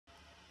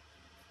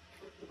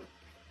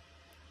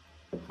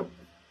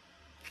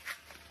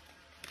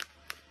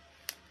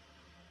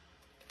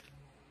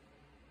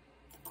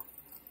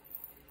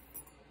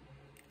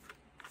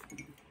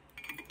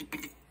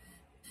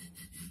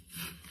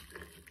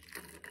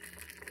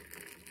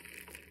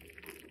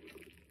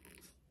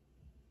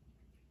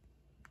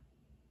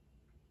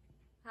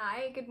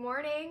Hi, good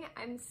morning.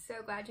 I'm so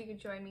glad you could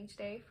join me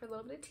today for a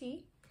little bit of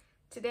tea.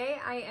 Today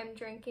I am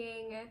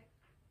drinking,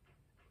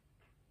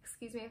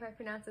 excuse me if I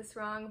pronounce this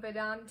wrong,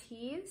 Badam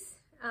teas.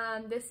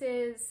 This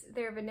is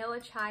their vanilla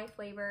chai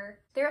flavor.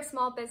 They're a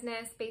small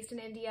business based in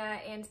India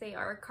and they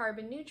are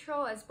carbon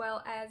neutral as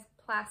well as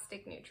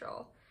plastic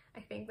neutral. I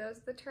think those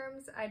are the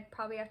terms. I'd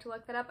probably have to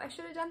look that up. I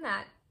should have done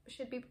that.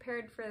 Should be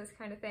prepared for this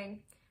kind of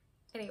thing.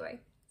 Anyway,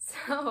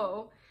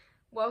 so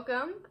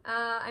welcome.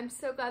 I'm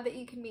so glad that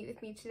you can meet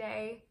with me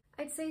today.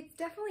 I'd say it's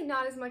definitely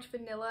not as much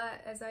vanilla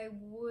as I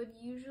would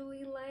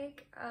usually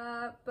like,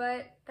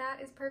 but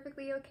that is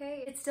perfectly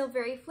okay. It's still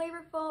very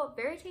flavorful,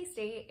 very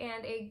tasty,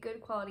 and a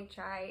good quality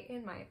chai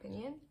in my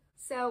opinion.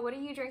 So what are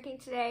you drinking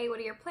today? What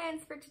are your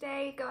plans for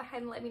today? Go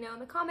ahead and let me know in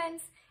the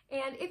comments.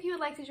 And if you would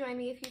like to join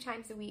me a few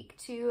times a week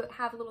to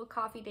have a little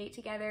coffee date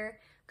together,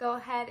 go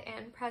ahead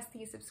and press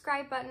the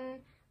subscribe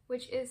button,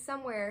 which is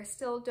somewhere.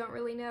 Still don't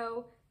really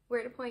know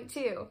where to point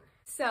to.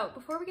 So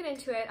before we get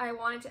into it, I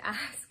wanted to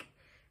ask,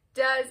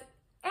 does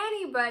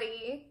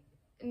anybody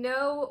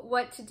know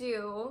what to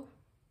do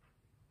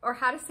or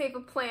how to save a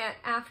plant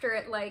after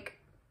it like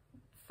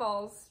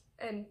falls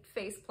and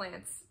face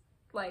plants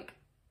like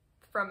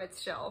from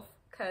its shelf?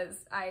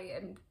 Because I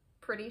am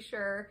pretty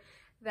sure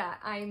that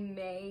I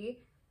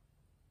may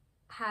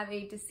have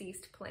a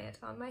deceased plant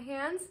on my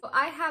hands. Well,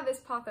 I have this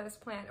pothos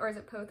plant, or is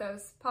it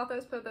pothos?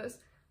 Pothos.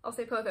 I'll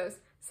say pothos.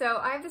 So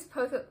I have this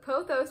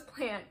pothos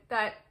plant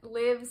that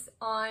lives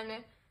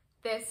on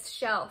this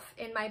shelf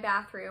in my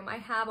bathroom. I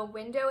have a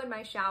window in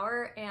my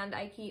shower and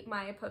I keep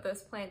my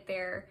pothos plant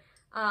there.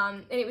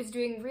 And it was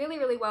doing really,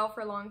 really well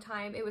for a long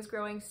time. It was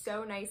growing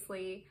so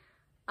nicely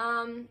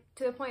to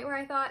the point where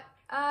I thought,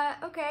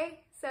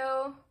 okay,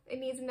 so it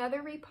needs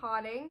another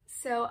repotting.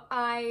 So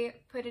I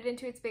put it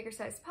into its bigger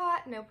size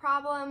pot, no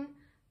problem.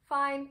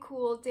 Fine,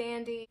 cool,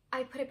 dandy.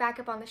 I put it back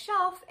up on the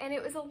shelf and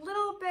it was a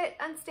little bit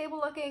unstable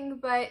looking,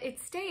 but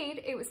it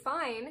stayed, it was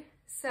fine.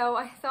 So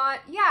I thought,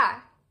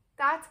 yeah,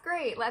 that's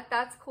great,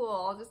 that's cool,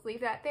 I'll just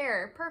leave that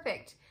there,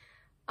 perfect.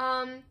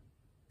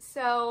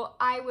 So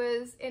I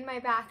was in my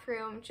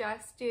bathroom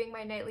just doing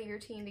my nightly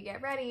routine to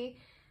get ready,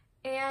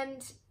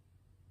 and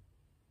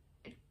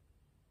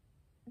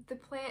the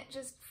plant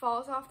just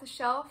falls off the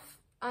shelf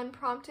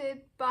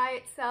unprompted by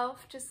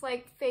itself, just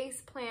like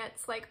face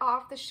plants like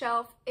off the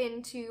shelf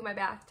into my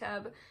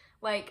bathtub,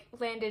 like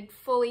landed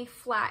fully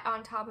flat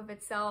on top of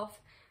itself.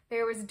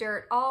 There was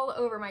dirt all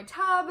over my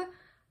tub.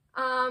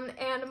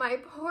 And my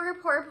poor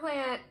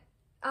plant,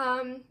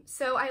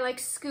 so I like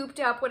scooped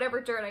up whatever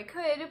dirt I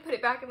could, put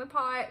it back in the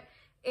pot,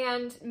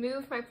 and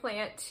moved my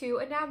plant to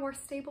a now more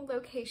stable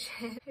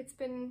location. It's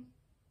been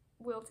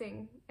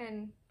wilting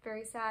and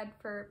very sad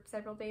for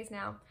several days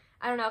now.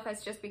 I don't know if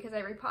that's just because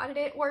I repotted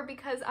it or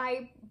because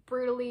I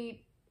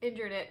brutally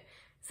injured it.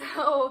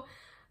 So,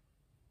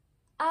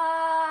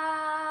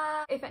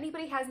 if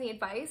anybody has any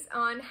advice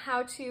on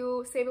how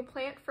to save a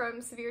plant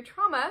from severe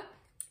trauma,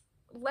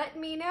 let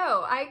me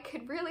know. I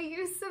could really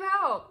use some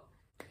help.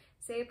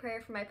 Say a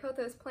prayer for my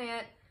pothos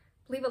plant.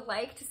 Leave a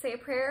like to say a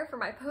prayer for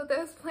my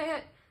pothos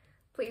plant.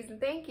 Please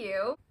and thank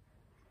you.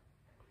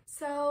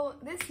 So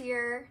this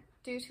year,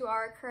 due to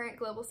our current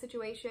global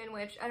situation,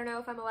 which I don't know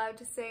if I'm allowed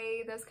to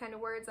say those kind of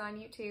words on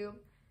YouTube,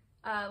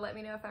 let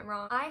me know if I'm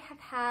wrong, I have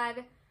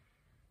had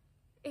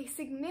a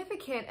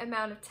significant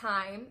amount of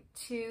time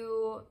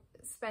to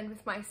spend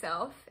with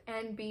myself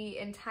and be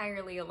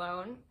entirely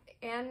alone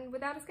and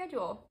without a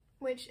schedule,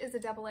 which is a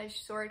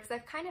double-edged sword because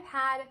I've kind of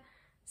had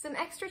some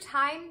extra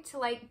time to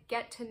like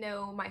get to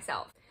know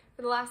myself.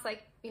 For the last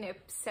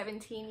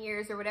 17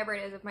 years or whatever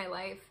it is of my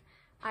life,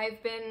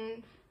 I've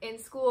been in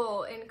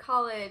school, in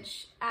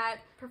college, at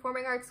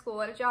performing arts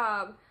school, at a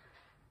job,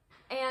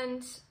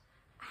 and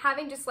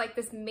having just like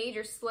this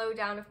major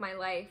slowdown of my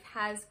life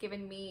has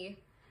given me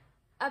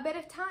a bit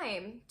of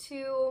time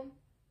to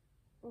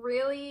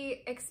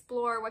really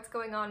explore what's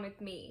going on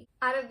with me.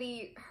 Out of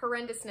the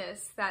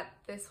horrendousness that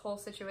this whole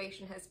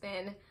situation has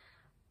been,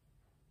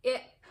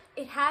 it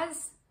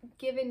has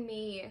given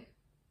me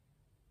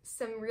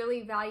some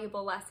really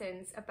valuable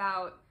lessons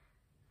about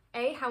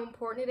A, how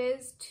important it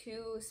is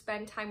to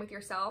spend time with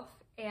yourself,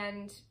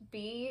 and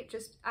B,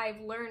 just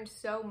I've learned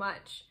so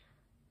much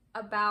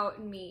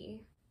about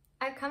me.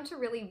 I've come to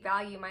really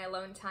value my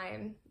alone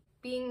time.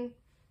 Being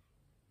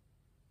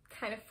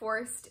kind of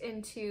forced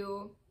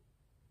into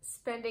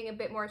spending a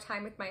bit more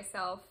time with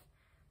myself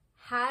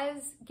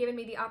has given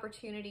me the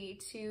opportunity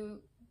to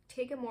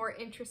take a more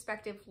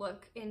introspective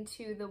look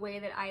into the way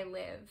that I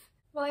live.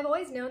 While I've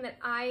always known that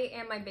I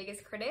am my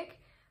biggest critic,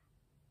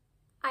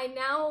 I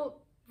now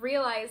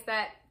realize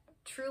that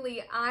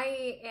truly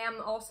I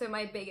am also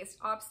my biggest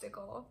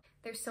obstacle.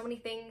 There's so many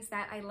things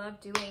that I love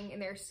doing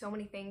and there's so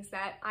many things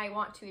that I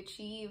want to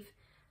achieve,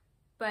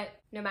 but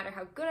no matter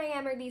how good I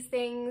am at these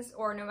things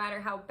or no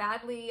matter how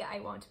badly I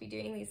want to be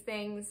doing these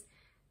things,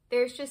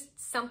 there's just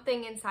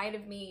something inside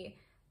of me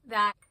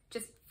that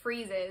just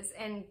freezes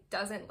and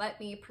doesn't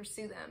let me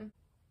pursue them.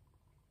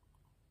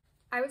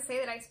 I would say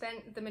that I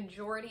spent the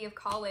majority of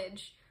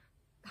college,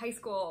 high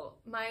school,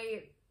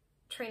 my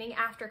training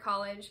after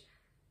college,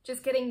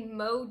 just getting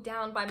mowed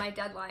down by my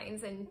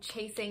deadlines and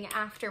chasing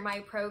after my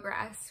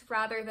progress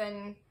rather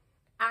than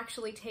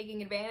actually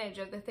taking advantage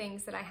of the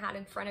things that I had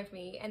in front of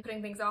me and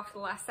putting things off to the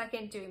last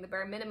second, doing the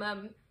bare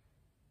minimum.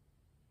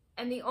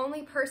 And the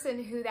only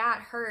person who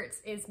that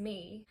hurts is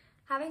me.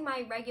 Having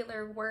my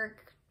regular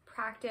work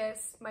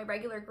practice, my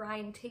regular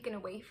grind taken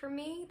away from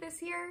me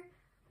this year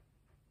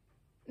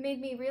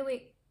made me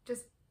really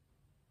just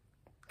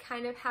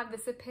kind of have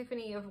this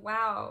epiphany of,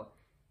 wow,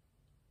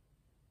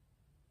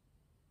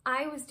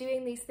 I was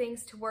doing these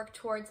things to work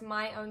towards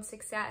my own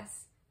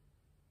success.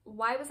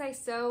 Why was I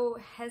so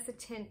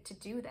hesitant to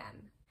do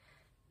them?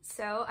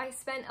 So I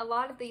spent a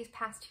lot of these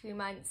past few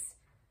months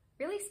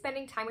really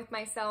spending time with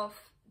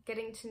myself,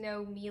 getting to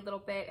know me a little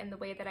bit and the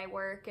way that I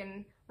work,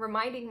 and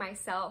reminding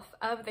myself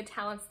of the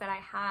talents that I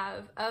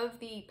have, of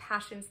the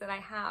passions that I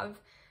have,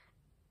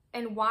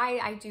 and why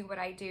I do what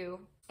I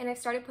do. And I've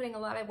started putting a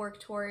lot of work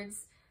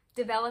towards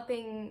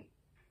developing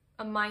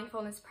a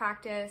mindfulness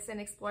practice and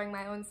exploring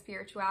my own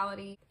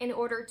spirituality in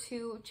order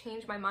to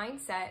change my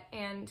mindset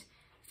and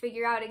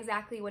figure out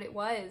exactly what it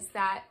was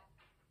that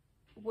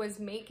was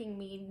making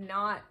me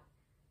not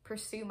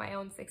pursue my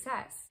own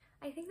success.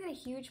 I think that a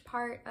huge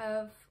part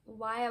of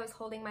why I was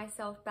holding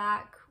myself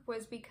back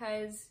was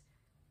because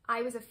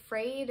I was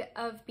afraid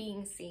of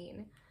being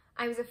seen.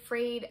 I was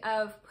afraid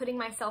of putting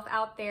myself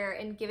out there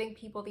and giving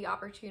people the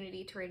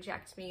opportunity to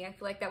reject me. I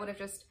feel like that would have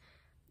just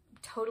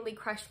totally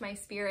crushed my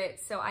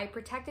spirit. So I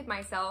protected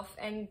myself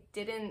and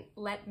didn't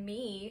let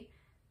me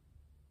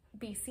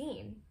be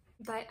seen.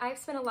 But I've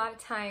spent a lot of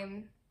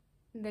time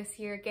this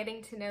year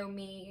getting to know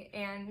me,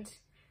 and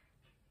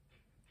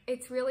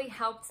it's really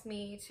helped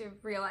me to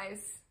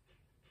realize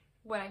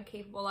what I'm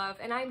capable of,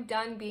 and I'm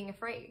done being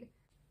afraid.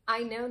 I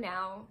know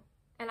now,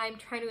 and I'm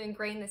trying to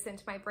ingrain this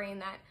into my brain,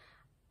 that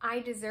I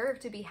deserve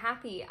to be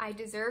happy. I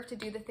deserve to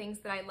do the things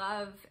that I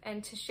love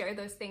and to share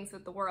those things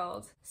with the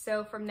world.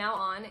 So from now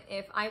on,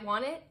 if I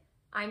want it,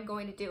 I'm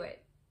going to do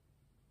it.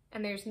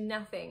 And there's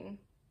nothing,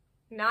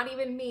 not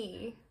even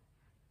me,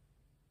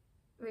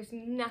 there's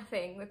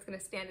nothing that's going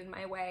to stand in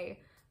my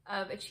way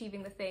of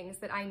achieving the things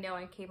that I know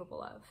I'm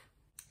capable of.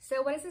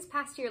 So what does this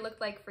past year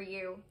look like for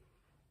you?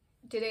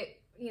 Did it,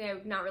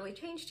 not really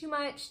change too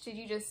much? Did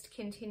you just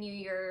continue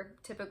your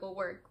typical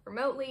work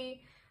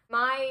remotely?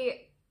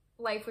 My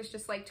life was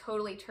just like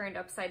totally turned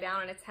upside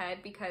down on its head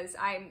because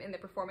I'm in the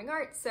performing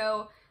arts.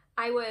 So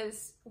I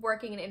was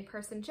working an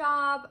in-person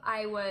job.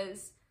 I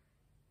was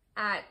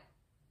at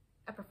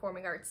a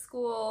performing arts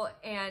school,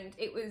 and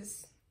it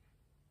was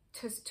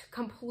just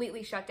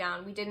completely shut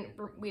down. We didn't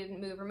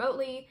move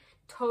remotely,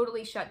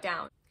 totally shut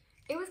down.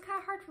 It was kind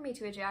of hard for me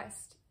to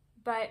adjust,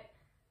 but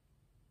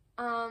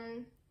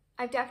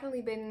I've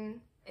definitely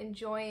been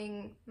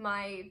enjoying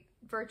my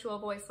virtual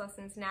voice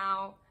lessons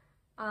now.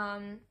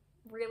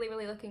 Really,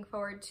 really looking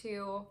forward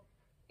to,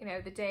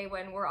 the day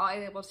when we're all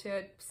able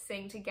to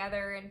sing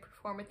together and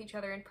perform with each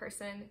other in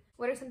person.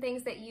 What are some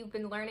things that you've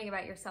been learning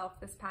about yourself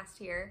this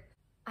past year?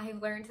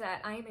 I've learned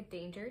that I am a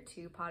danger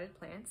to potted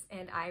plants,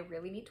 and I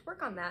really need to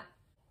work on that.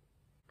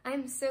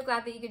 I'm so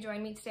glad that you could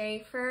join me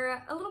today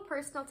for a little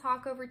personal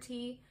talk over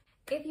tea.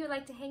 If you would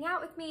like to hang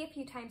out with me a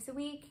few times a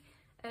week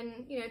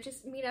and,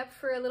 just meet up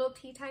for a little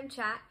tea time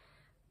chat,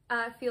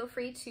 feel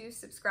free to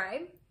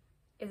subscribe.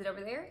 Is it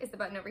over there? Is the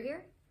button over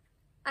here?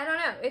 I don't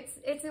know.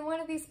 It's in one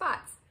of these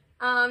spots.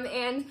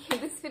 And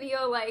give this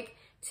video a like,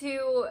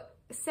 to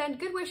send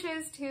good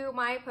wishes to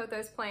my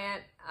pothos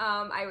plant.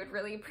 I would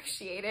really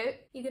appreciate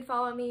it. You can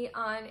follow me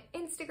on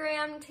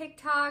Instagram,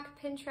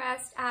 TikTok,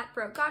 Pinterest at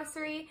Broke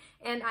Goddessery,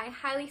 and I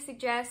highly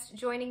suggest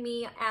joining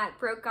me at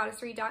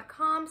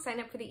brokegoddessery.com. Sign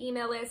up for the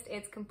email list.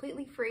 It's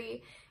completely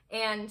free,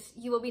 and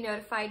you will be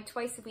notified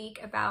twice a week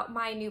about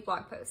my new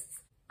blog posts.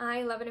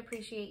 I love and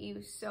appreciate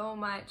you so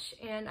much,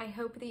 and I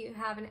hope that you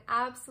have an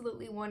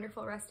absolutely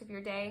wonderful rest of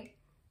your day.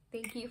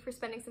 Thank you for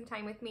spending some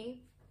time with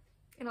me,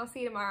 and I'll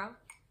see you tomorrow.